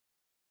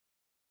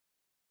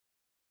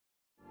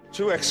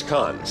Two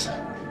ex-cons,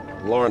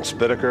 Lawrence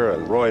Bittaker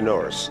and Roy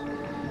Norris,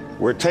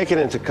 were taken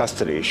into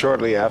custody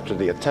shortly after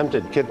the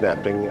attempted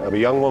kidnapping of a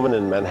young woman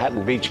in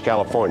Manhattan Beach,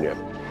 California.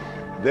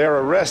 Their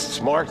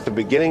arrests marked the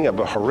beginning of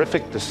a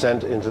horrific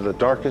descent into the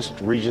darkest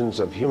regions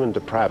of human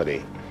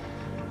depravity,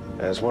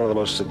 as one of the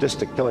most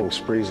sadistic killing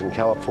sprees in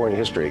California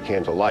history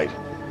came to light.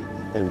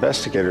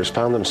 Investigators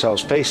found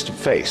themselves face to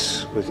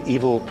face with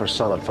evil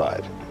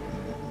personified.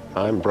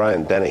 I'm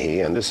Brian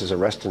Dennehy, and this is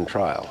Arrest and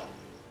Trial.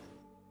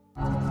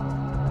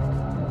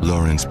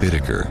 Lawrence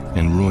Bittaker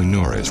and Roy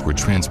Norris were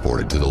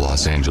transported to the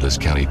Los Angeles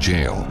County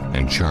Jail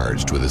and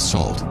charged with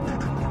assault.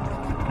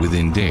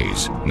 Within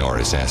days,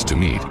 Norris asked to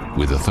meet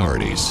with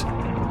authorities.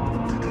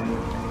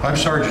 I'm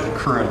Sergeant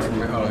Curran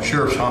from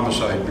Sheriff's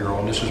Homicide Bureau,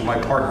 and this is my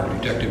partner,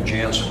 Detective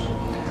Jansen.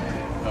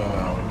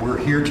 We're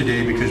here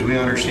today because we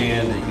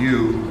understand that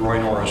you, Roy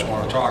Norris,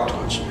 want to talk to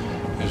us.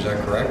 Is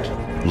that correct?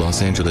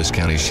 Los Angeles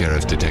County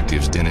Sheriff's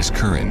Detectives Dennis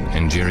Curran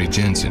and Jerry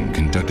Jensen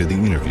conducted the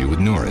interview with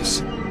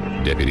Norris.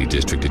 Deputy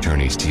District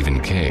Attorney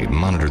Stephen Kay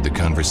monitored the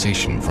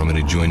conversation from an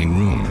adjoining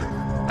room.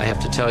 I have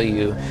to tell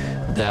you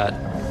that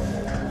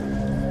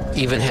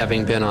even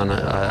having been on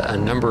a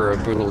number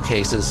of brutal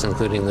cases,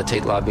 including the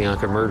Tate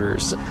LaBianca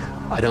murders,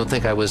 I don't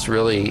think I was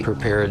really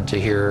prepared to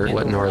hear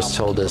what Norris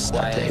told us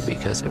that day,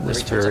 because it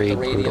was very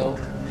brutal.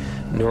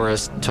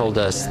 Norris told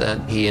us that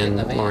he and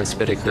Lawrence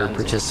Bittaker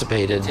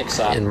participated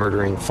in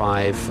murdering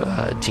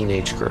 5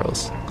 teenage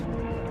girls.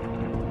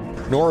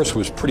 Norris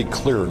was pretty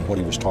clear in what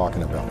he was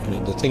talking about.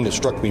 And the thing that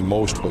struck me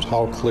most was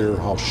how clear,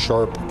 how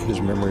sharp his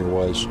memory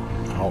was,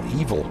 how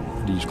evil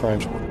these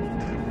crimes were.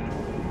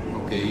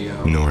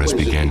 Norris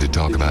began to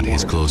talk about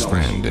his close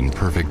friend and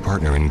perfect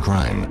partner in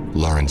crime,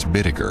 Lawrence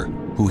Bittaker,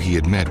 who he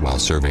had met while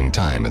serving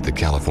time at the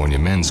California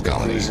Men's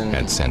Colony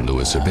at San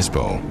Luis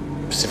Obispo.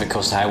 Pacific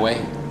Coast Highway,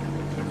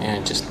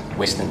 and just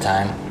wasting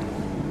time.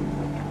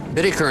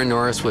 Bittaker and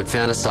Norris would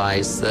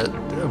fantasize that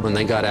when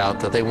they got out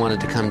that they wanted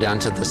to come down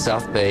to the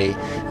South Bay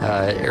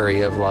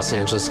area of Los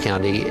Angeles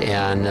County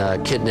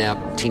and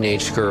kidnap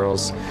teenage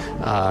girls,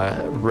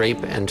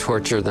 rape and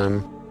torture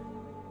them.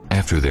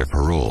 After their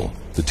parole,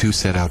 the two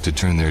set out to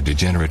turn their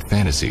degenerate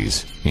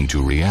fantasies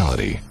into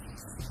reality.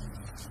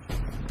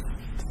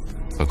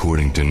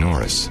 According to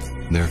Norris,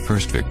 their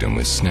first victim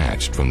was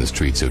snatched from the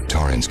streets of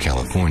Torrance,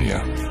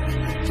 California.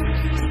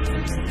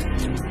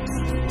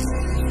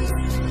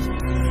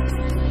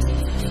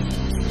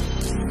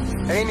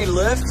 Hey, need a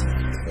lift?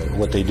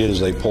 What they did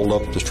is they pulled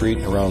up the street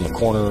and around the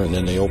corner, and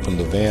then they opened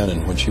the van,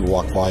 and when she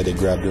walked by, they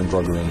grabbed her and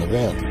drug her in the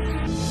van.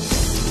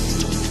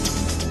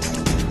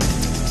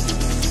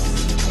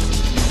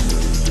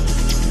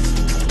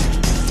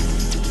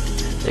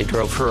 They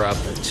drove her up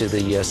to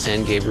the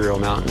San Gabriel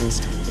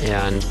Mountains,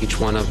 and each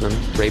one of them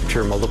raped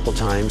her multiple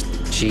times.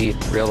 She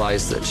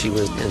realized that she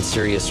was in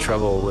serious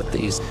trouble with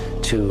these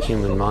 2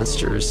 human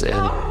monsters,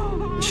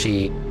 and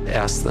she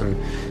asked them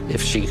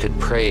if she could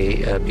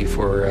pray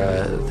before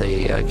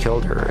they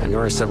killed her. And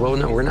Norris said, well,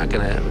 no, we're not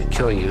going to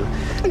kill you.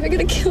 They're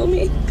going to kill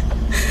me.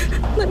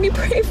 Let me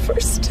pray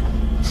first.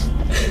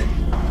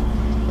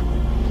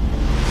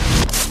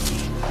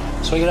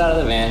 So we get out of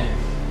the van,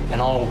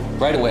 and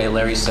right away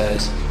Larry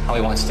says how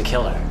he wants to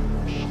kill her.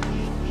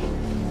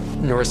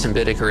 Norris and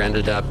Bittaker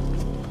ended up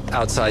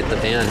outside the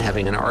van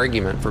having an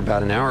argument for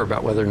about an hour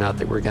about whether or not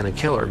they were going to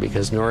kill her,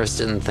 because Norris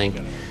didn't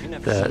think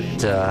that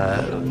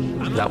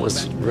that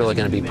was really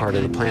going to be part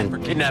of the plan. For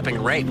kidnapping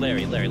and rape.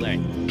 Larry.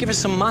 Give us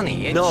some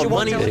money. No,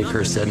 money.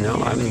 Bittaker said, no,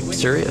 I'm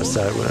serious.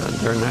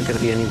 There are not going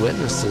to be any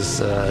witnesses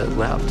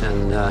left.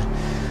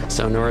 And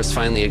so Norris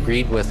finally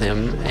agreed with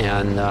him,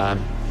 and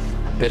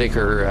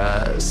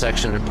Bittaker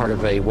sectioned part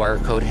of a wire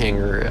coat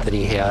hanger that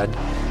he had,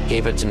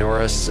 gave it to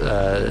Norris,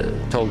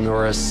 told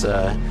Norris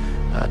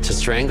to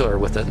strangle her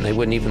with it, and they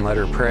wouldn't even let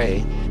her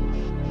pray.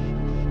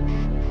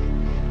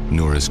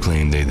 Norris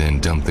claimed they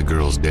then dumped the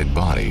girl's dead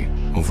body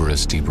over a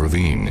steep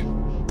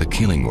ravine. The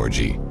killing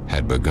orgy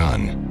had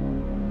begun.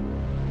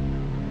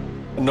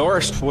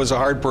 Norris was a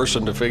hard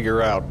person to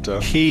figure out.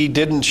 He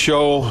didn't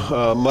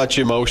show much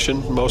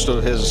emotion. Most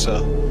of his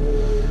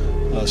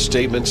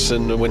statements,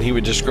 and when he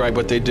would describe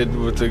what they did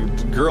with the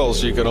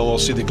girls, you could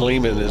almost see the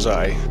gleam in his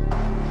eye.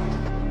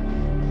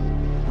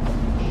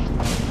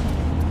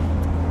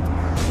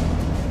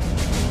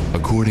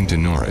 According to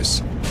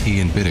Norris, he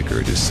and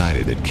Bittaker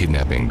decided that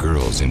kidnapping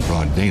girls in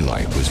broad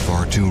daylight was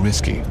far too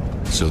risky,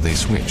 so they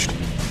switched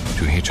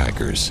to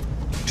hitchhikers.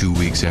 2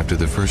 weeks after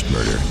the first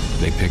murder,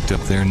 they picked up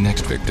their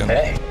next victim.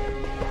 Hey.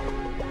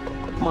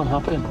 Come on,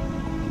 hop in.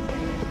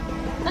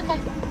 Okay.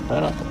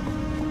 Right on.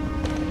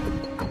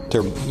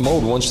 Their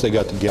mode, once they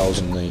got the gals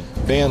in the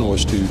van,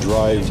 was to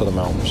drive to the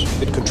mountains,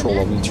 get control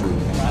of them through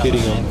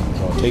hitting them,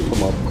 tape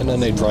them up, and then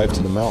they'd drive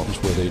to the mountains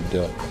where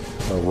they'd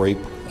rape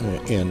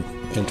and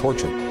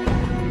torture.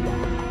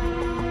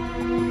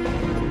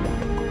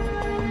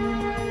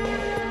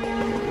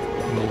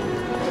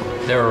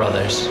 There were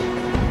others.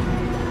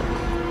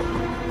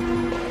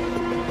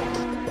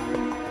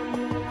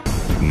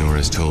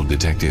 Norris told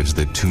detectives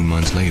that 2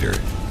 months later,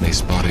 they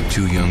spotted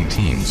 2 young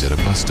teens at a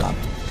bus stop.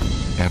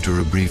 After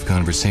a brief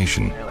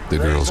conversation, the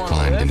girls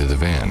climbed into the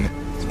van.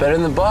 It's better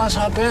than the boss.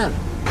 Hop in.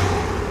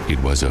 It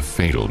was a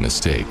fatal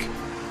mistake.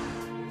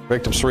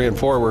 Victims 3 and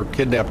 4 were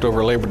kidnapped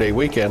over Labor Day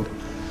weekend,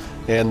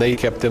 and they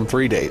kept them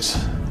 3 days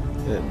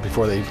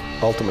before they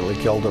ultimately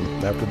killed them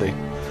after they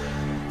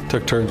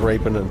took turns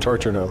raping and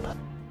torturing them.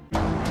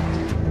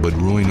 But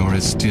Roy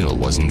Norris still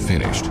wasn't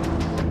finished.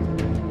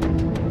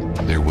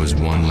 There was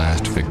one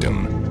last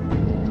victim.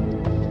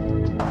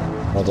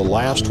 Well, the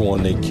last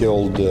one they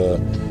killed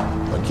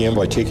again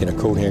by taking a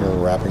coat hanger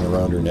and wrapping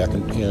around her neck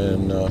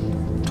and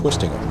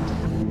twisting her.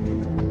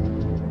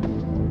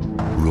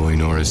 Roy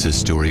Norris's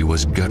story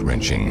was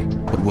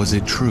gut-wrenching, but was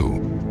it true?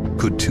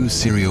 Could 2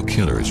 serial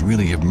killers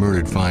really have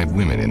murdered 5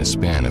 women in a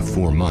span of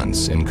 4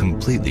 months and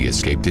completely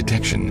escape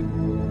detection?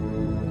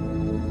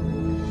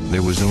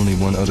 There was only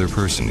one other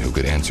person who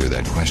could answer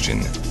that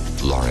question,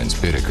 Lawrence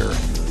Bittaker.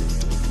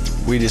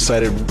 We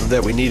decided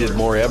that we needed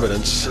more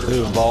evidence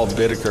to involve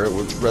Bittaker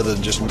rather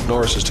than just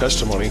Norris's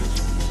testimony.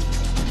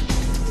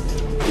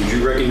 Did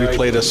you recognize? We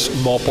played a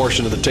small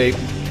portion of the tape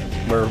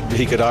where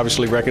he could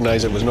obviously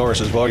recognize it was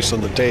Norris's voice on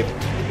the tape.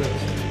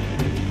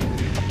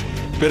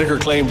 Bittaker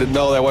claimed that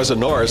no, that wasn't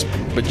Norris,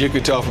 but you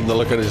could tell from the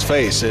look on his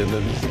face, and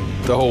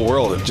the whole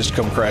world had just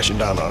come crashing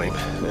down on him,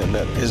 and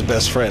that his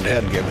best friend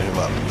had given him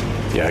up.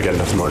 Yeah, I got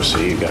nothing more to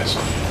say, you guys.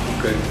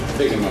 Okay,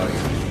 take him out of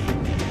here.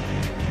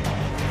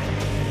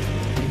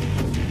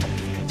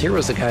 Here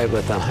was a guy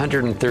with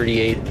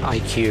 138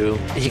 IQ.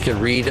 He could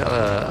read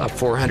a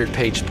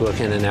 400-page book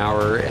in an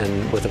hour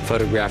and with a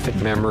photographic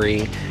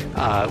memory.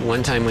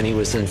 One time when he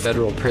was in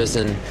federal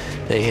prison,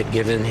 they had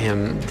given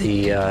him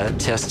the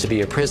test to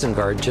be a prison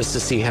guard just to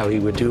see how he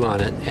would do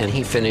on it, and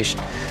he finished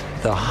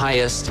the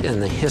highest in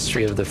the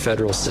history of the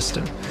federal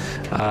system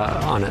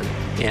on it.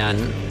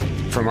 And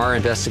from our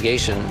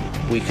investigation,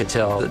 we could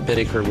tell that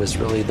Bittaker was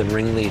really the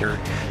ringleader.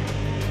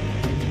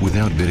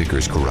 Without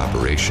Bittaker's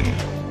corroboration,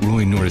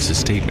 Roy Norris's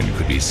statement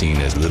could be seen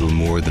as little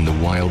more than the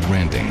wild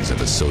rantings of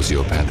a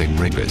sociopathic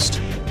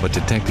rapist, but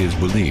detectives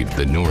believed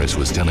that Norris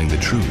was telling the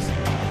truth.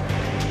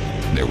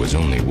 There was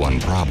only one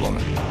problem.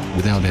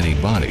 Without any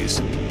bodies,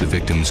 the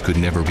victims could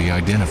never be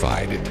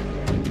identified.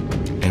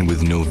 And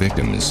with no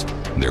victims,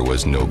 there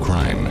was no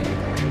crime.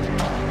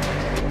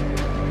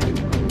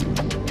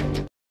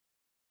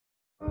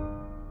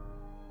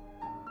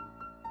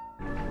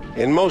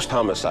 In most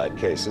homicide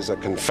cases, a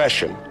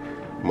confession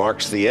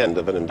marks the end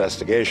of an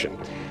investigation.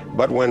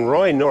 But when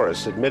Roy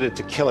Norris admitted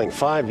to killing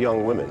 5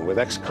 young women with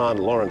ex-con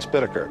Lawrence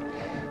Bittaker,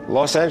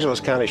 Los Angeles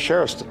County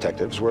Sheriff's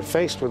detectives were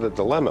faced with a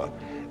dilemma.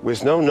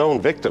 With no known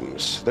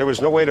victims, there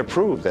was no way to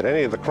prove that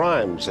any of the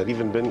crimes had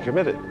even been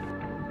committed.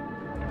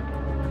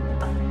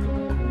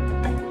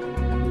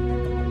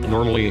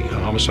 Normally, a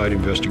homicide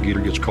investigator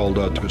gets called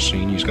out to a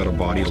scene. He's got a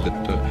body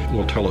that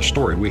will tell a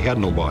story. We had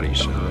no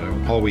bodies.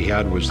 All we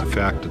had was the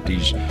fact that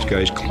these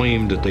guys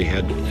claimed that they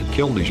had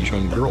killed these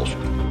young girls.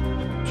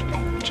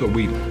 So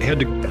we had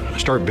to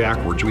start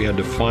backwards. We had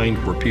to find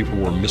where people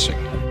were missing.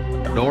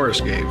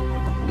 Norris gave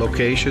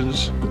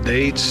locations,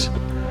 dates,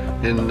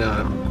 and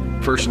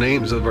first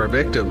names of our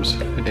victims.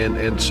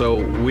 And so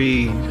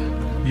we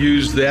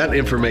used that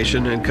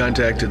information and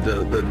contacted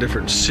the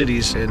different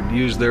cities and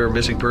used their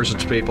missing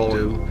persons people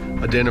to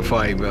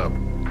identify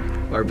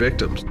our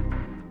victims.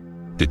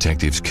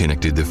 Detectives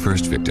connected the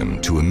first victim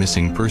to a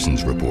missing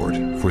persons report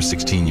for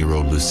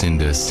 16-year-old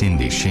Lucinda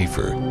Cindy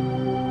Schaefer.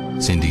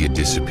 Cindy had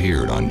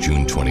disappeared on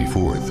June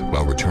 24th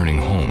while returning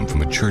home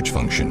from a church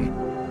function.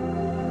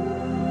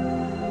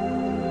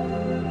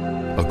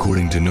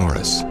 According to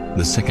Norris,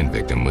 the second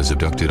victim was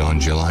abducted on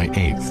July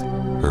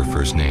 8th. Her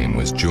first name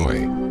was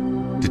Joy.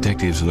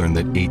 Detectives learned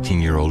that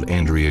 18-year-old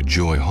Andrea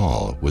Joy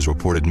Hall was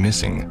reported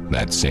missing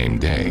that same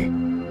day.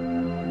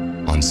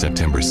 On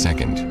September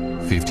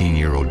 2nd,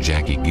 15-year-old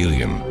Jackie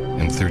Gilliam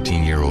and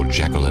 13-year-old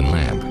Jacqueline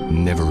Lamp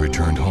never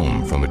returned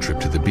home from a trip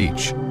to the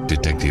beach.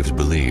 Detectives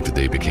believed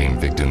they became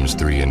victims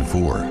 3 and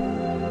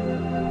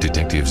 4.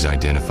 Detectives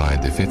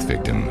identified the fifth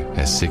victim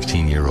as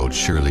 16-year-old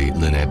Shirley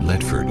Lynette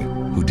Ledford,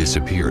 who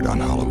disappeared on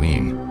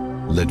Halloween.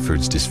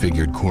 Ledford's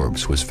disfigured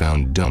corpse was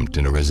found dumped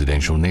in a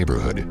residential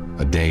neighborhood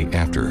a day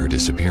after her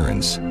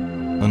disappearance.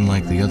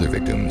 Unlike the other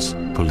victims,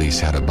 police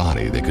had a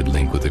body they could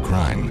link with the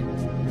crime.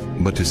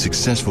 But to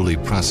successfully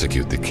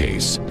prosecute the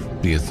case,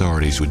 the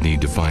authorities would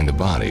need to find the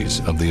bodies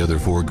of the other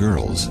 4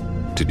 girls.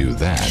 To do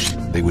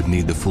that, they would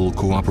need the full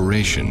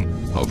cooperation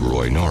of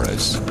Roy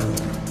Norris.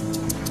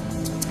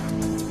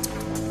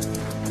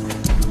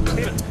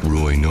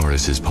 Roy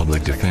Norris's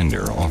public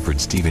defender offered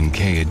Stephen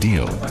Kay a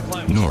deal.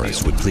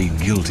 Norris would plead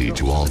guilty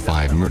to all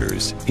 5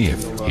 murders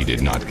if he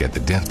did not get the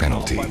death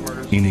penalty.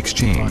 In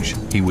exchange,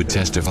 he would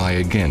testify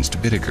against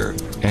Bittaker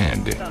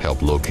and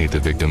help locate the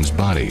victims'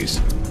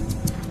 bodies.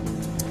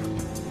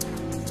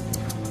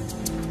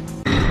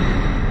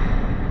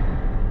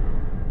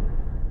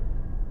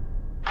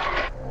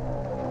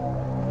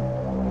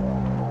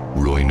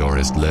 Roy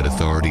Norris led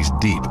authorities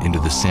deep into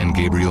the San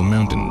Gabriel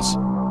Mountains.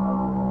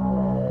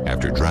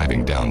 After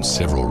driving down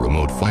several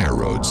remote fire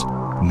roads,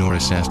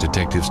 Norris asked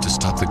detectives to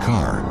stop the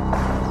car.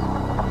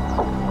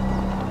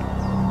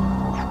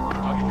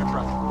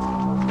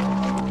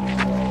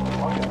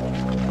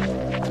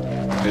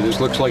 This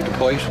looks like the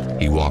place.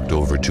 He walked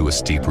over to a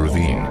steep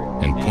ravine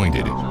and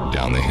pointed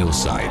down the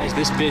hillside. Is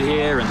this bit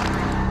here? And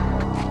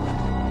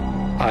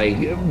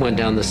I went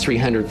down this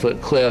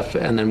 300-foot cliff,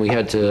 and then we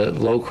had to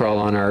low crawl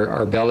on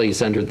our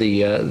bellies under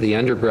the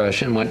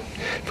underbrush and went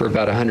for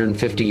about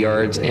 150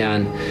 yards.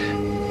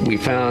 And we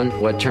found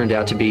what turned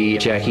out to be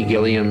Jackie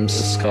Gilliam's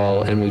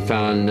skull, and we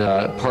found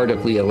part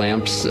of Leah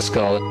Lamp's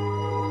skull.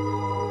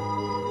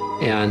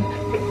 And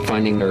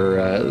finding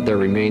their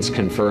remains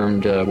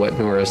confirmed what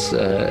Norris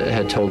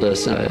had told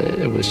us.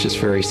 It was just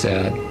very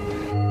sad.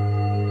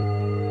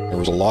 There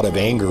was a lot of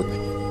anger.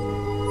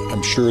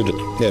 I'm sure that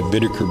had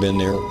Bittaker been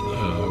there,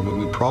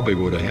 we probably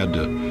would have had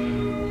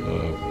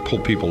to pull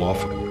people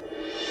off.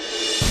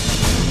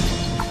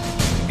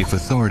 If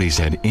authorities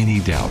had any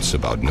doubts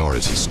about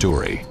Norris's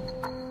story,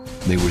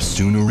 they were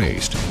soon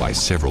erased by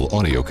several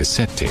audio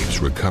cassette tapes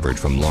recovered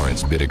from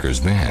Lawrence Bittaker's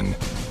van.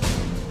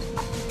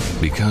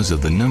 Because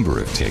of the number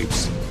of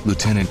tapes,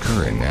 Lieutenant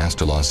Curran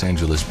asked a Los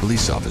Angeles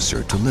police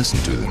officer to listen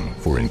to them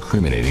for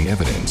incriminating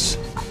evidence.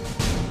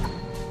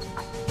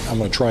 I'm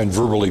going to try and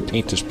verbally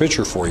paint this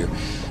picture for you.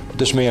 But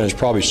this man is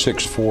probably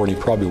 6'4", and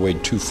he probably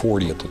weighed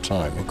 240 at the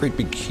time. A great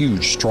big,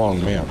 huge,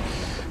 strong man.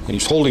 And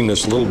he's holding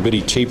this little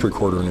bitty tape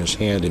recorder in his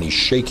hand, and he's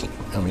shaking.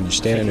 I mean, he's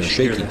standing there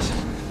shaking.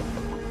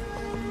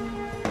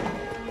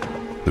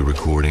 The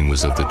recording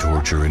was of the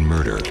torture and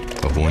murder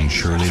of one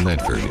Shirley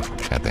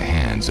Ledford at the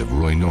hands of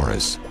Roy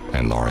Norris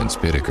and Lawrence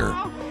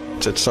Bittaker.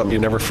 It's something you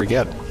never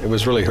forget. It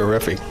was really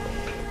horrific.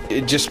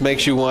 It just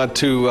makes you want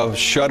to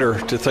shudder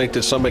to think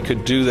that somebody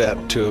could do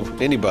that to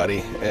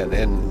anybody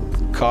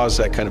and cause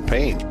that kind of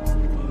pain.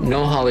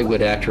 No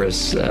Hollywood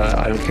actress,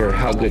 I don't care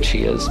how good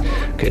she is,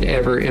 could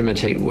ever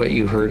imitate what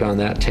you heard on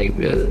that tape.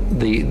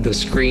 The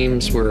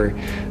screams were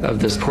of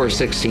this poor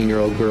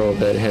 16-year-old girl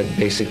that had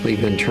basically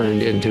been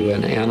turned into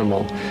an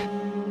animal.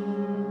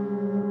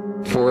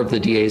 4 of the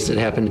DAs that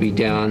happened to be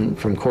down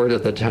from court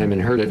at the time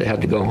and heard it had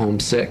to go home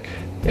sick.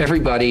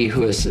 Everybody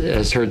who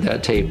has heard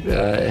that tape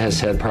has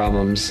had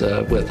problems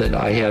with it.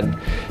 I had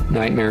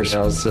nightmares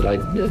that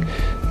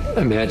I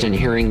imagine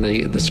hearing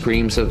the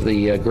screams of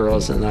the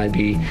girls, and I'd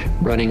be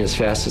running as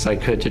fast as I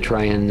could to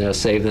try and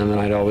save them, and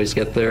I'd always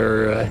get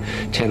there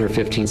 10 or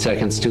 15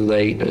 seconds too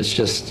late. It's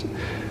just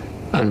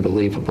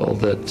unbelievable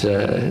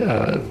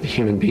that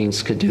human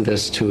beings could do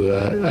this to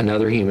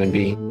another human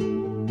being.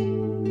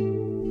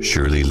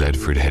 Shirley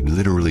Ledford had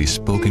literally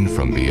spoken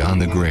from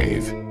beyond the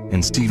grave,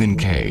 and Stephen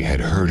Kay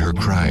had heard her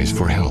cries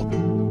for help.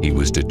 He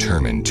was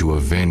determined to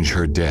avenge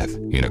her death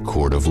in a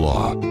court of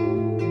law.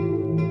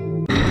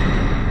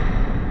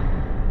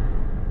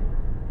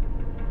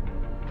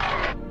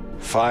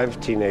 Five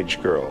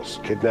teenage girls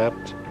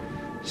kidnapped,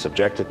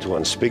 subjected to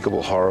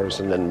unspeakable horrors,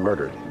 and then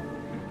murdered.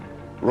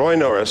 Roy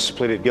Norris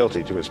pleaded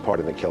guilty to his part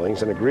in the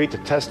killings and agreed to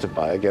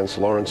testify against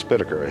Lawrence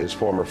Bittaker, his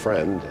former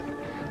friend and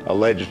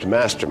alleged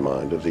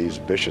mastermind of these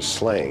vicious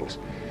slayings.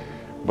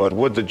 But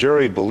would the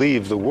jury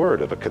believe the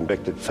word of a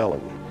convicted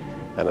felon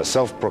and a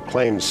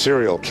self-proclaimed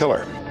serial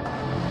killer?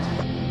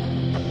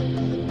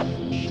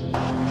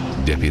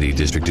 Deputy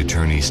District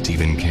Attorney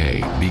Stephen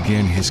Kay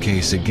began his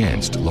case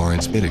against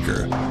Lawrence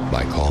Bittaker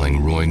by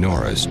calling Roy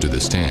Norris to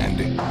the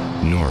stand.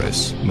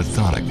 Norris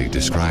methodically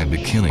described the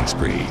killing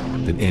spree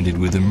that ended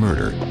with the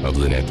murder of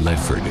Lynette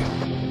Ledford.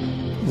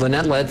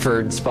 Lynette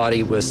Ledford's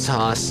body was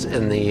tossed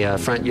in the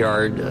front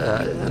yard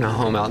in a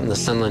home out in the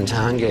Sunland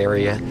Tahunga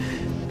area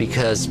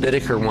because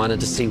Bittaker wanted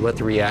to see what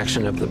the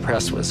reaction of the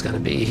press was going to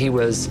be. He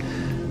was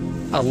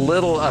a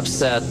little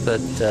upset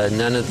that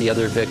none of the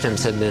other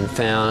victims had been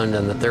found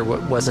and that there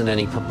wasn't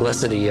any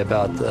publicity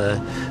about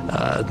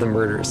the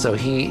murder. So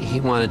he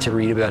wanted to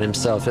read about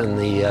himself in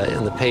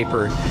the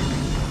paper.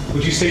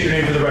 Would you state your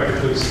name for the record,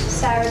 please?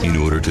 Sarah. In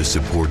order to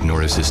support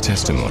Norris's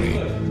testimony,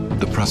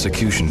 the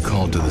prosecution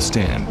called to the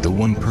stand the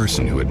one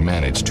person who had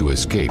managed to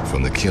escape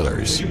from the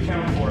killers.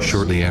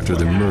 Shortly after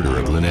the murder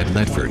of Lynette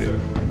Ledford,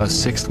 a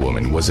sixth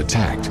woman was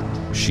attacked.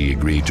 She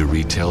agreed to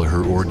retell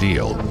her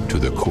ordeal to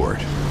the court.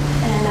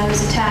 And I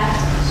was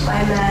attacked by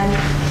a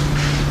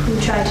man who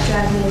tried to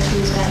drag me into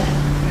his bed.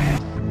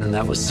 And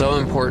that was so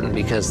important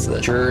because the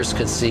jurors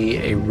could see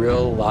a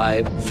real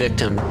live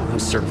victim who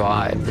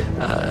survived.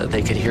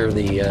 They could hear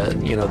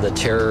the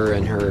terror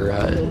in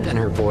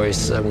her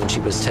voice when she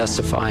was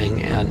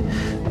testifying,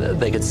 and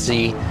they could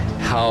see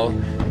how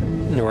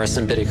Norris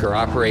and Bittaker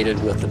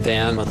operated with the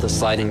van, with the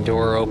sliding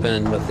door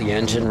open, with the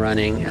engine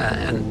running,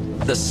 and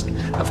this,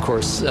 of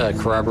course,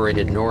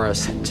 corroborated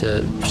Norris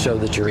to show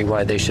the jury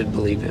why they should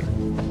believe him.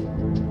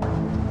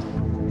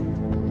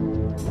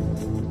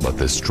 But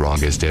the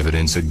strongest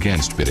evidence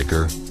against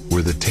Bittaker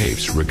were the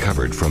tapes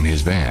recovered from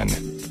his van.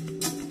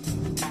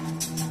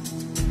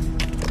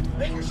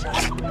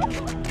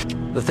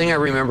 The thing I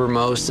remember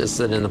most is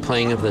that in the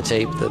playing of the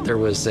tape that there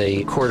was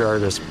a court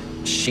artist.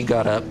 She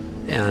got up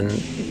and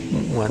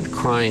went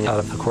crying out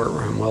of the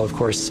courtroom. Well, of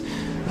course,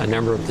 a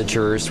number of the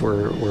jurors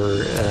were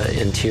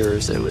in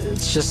tears.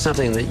 It's just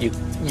something that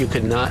you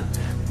could not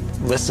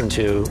listen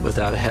to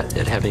without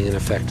it having an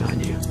effect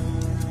on you.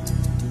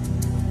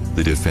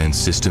 The defense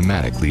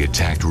systematically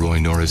attacked Roy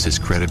Norris's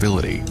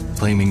credibility,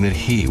 claiming that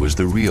he was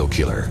the real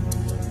killer.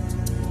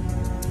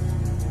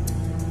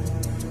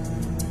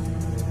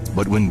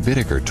 But when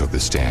Bittaker took the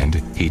stand,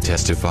 he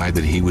testified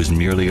that he was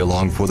merely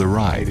along for the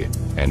ride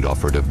and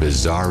offered a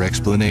bizarre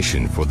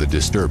explanation for the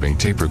disturbing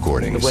tape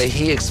recordings. The way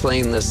he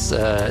explained this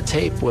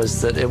tape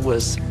was that it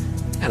was,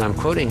 and I'm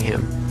quoting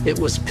him, it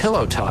was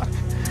pillow talk.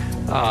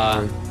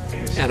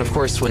 And of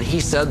course, when he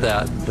said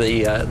that,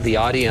 the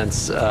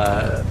audience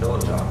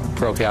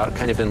broke out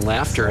kind of in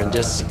laughter and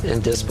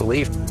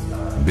disbelief.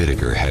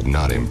 Bittaker had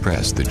not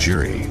impressed the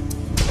jury,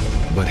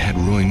 but had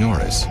Roy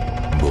Norris.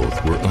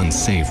 Both were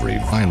unsavory,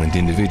 violent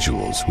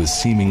individuals with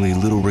seemingly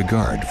little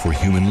regard for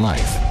human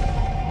life.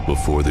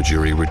 Before the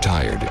jury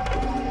retired,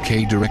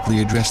 Kay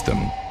directly addressed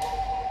them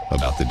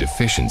about the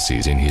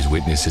deficiencies in his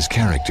witness's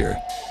character.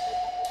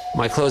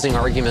 My closing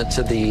argument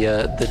to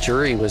the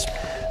jury was,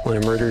 when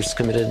a murder is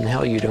committed in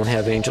hell, you don't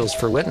have angels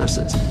for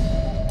witnesses.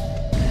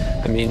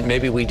 I mean,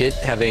 maybe we did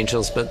have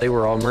angels, but they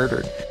were all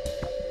murdered.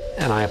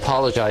 And I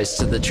apologized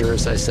to the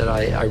jurors. I said,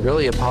 I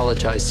really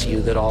apologize to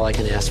you that all I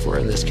can ask for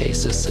in this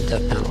case is the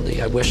death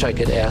penalty. I wish I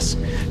could ask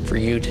for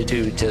you to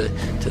do to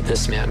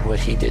this man what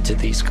he did to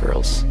these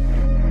girls.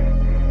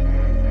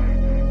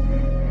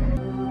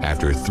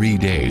 After 3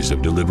 days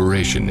of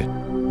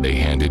deliberation, they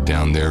handed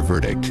down their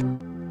verdict.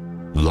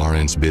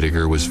 Lawrence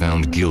Bittaker was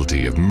found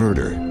guilty of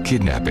murder,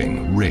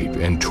 kidnapping, rape,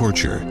 and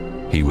torture.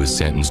 He was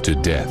sentenced to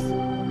death.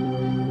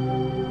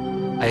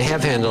 I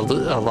have handled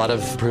a lot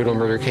of brutal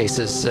murder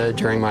cases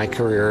during my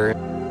career,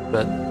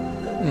 but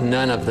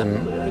none of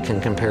them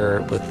can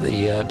compare with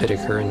the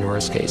Bittaker and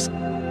Norris case.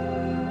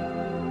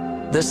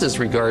 This is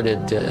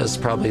regarded as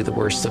probably the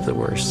worst of the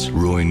worst.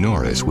 Roy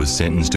Norris was sentenced